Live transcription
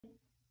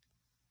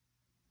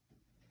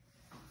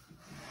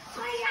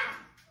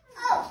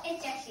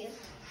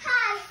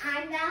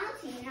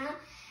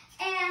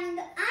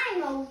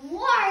I'm a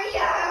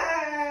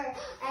warrior.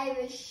 I have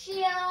a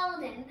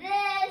shield and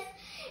this.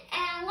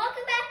 And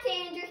welcome back to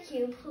Andrew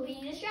Q.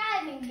 Please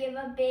subscribe and give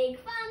a big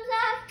thumbs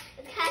up.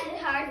 It's kind of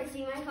hard to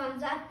see my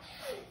thumbs up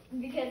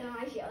because of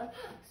my shield.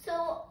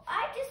 So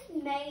I just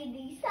made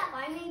these up.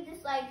 I made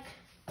this like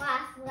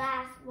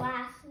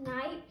last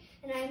night,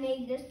 and I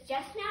made this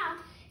just now.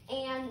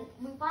 And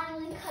we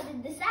finally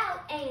cutted this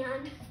out,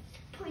 and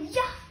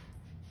yeah,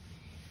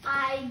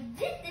 I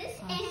did this.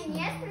 Awesome. And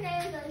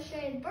yesterday was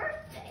Australia's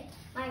birthday,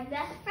 my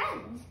best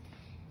friend's,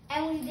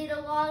 and we did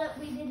a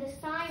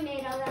sign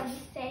made out of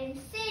the same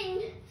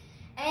thing,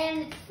 and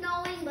it's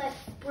snowing but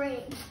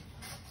spring.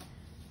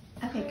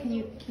 Okay, can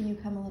you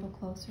come a little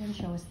closer and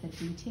show us the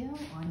detail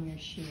on your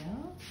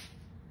shield?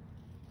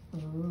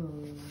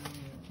 Ooh.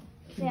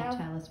 Can you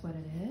tell us what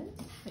it is?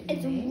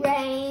 It's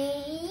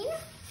rain.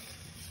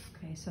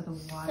 Okay, so the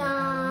water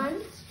sun,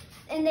 elements.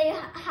 And they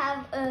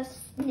have a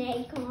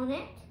snake on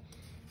it.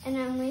 And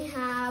then we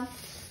have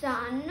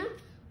sun.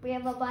 We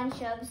have a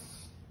bunch of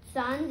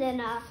suns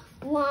and a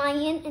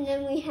lion. And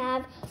then we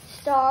have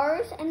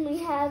stars, and we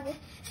have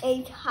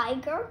a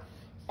tiger.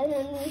 And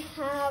then we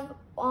have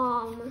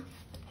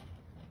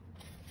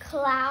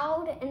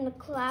cloud, and the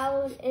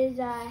cloud is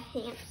a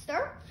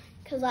hamster.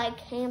 Because like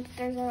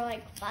hamsters are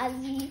like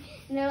fuzzy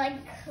and they're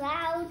like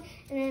clouds.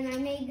 And then I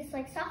made this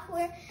like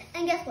software,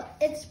 and guess what?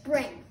 It's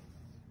spring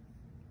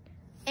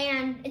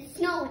and it's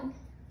snowing,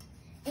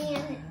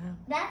 and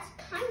that's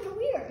kind of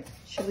weird.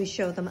 Should we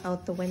show them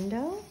out the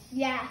window?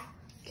 Yeah.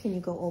 Can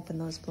you go open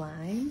those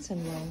blinds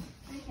and we'll...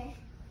 Okay.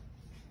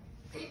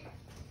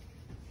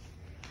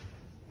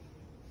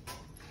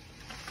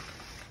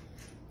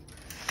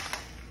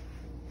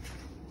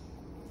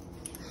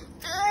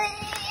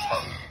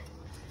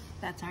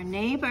 That's our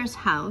neighbor's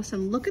house,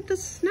 and look at the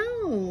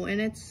snow, and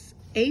it's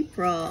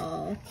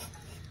April.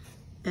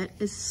 It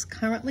is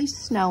currently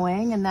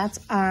snowing, and that's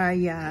our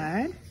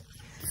yard.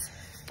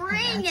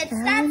 Spring,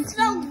 that's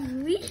so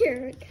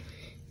weird.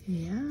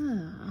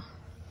 Yeah.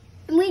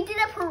 And we did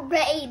a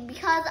parade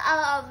because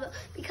of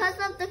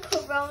the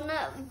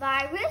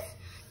coronavirus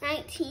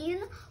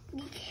 19.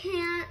 We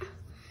can't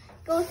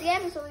go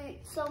together,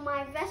 so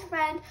my best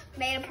friend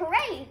made a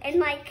parade, and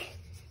like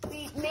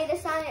we made a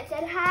sign that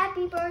said,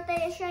 "Happy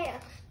birthday,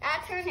 Australia."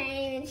 That's her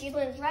name, and she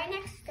lives right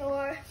next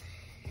door.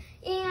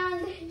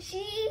 And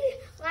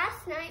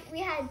last night we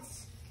had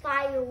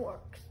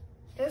fireworks.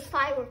 There was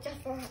fireworks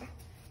just for her.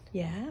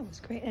 Yeah, it was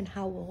great. And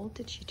how old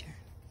did she turn?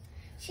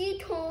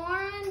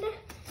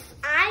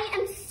 I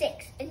am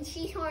 6, and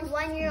she turned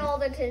 1 year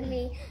older than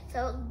me.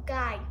 So,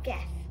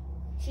 guess.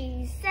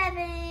 She's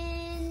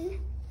 7,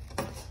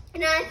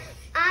 and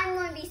I'm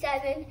going to be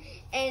 7,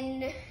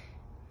 and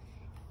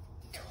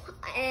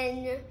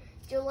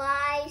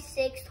July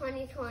 6,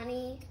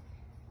 2020,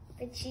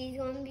 but she's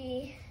going to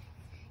be,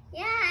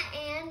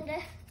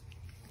 and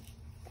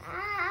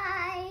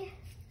bye.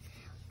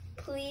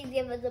 Please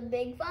give us a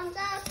big thumbs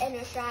up and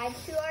subscribe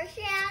to our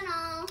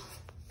channel.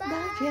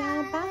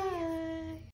 Bye. Bye.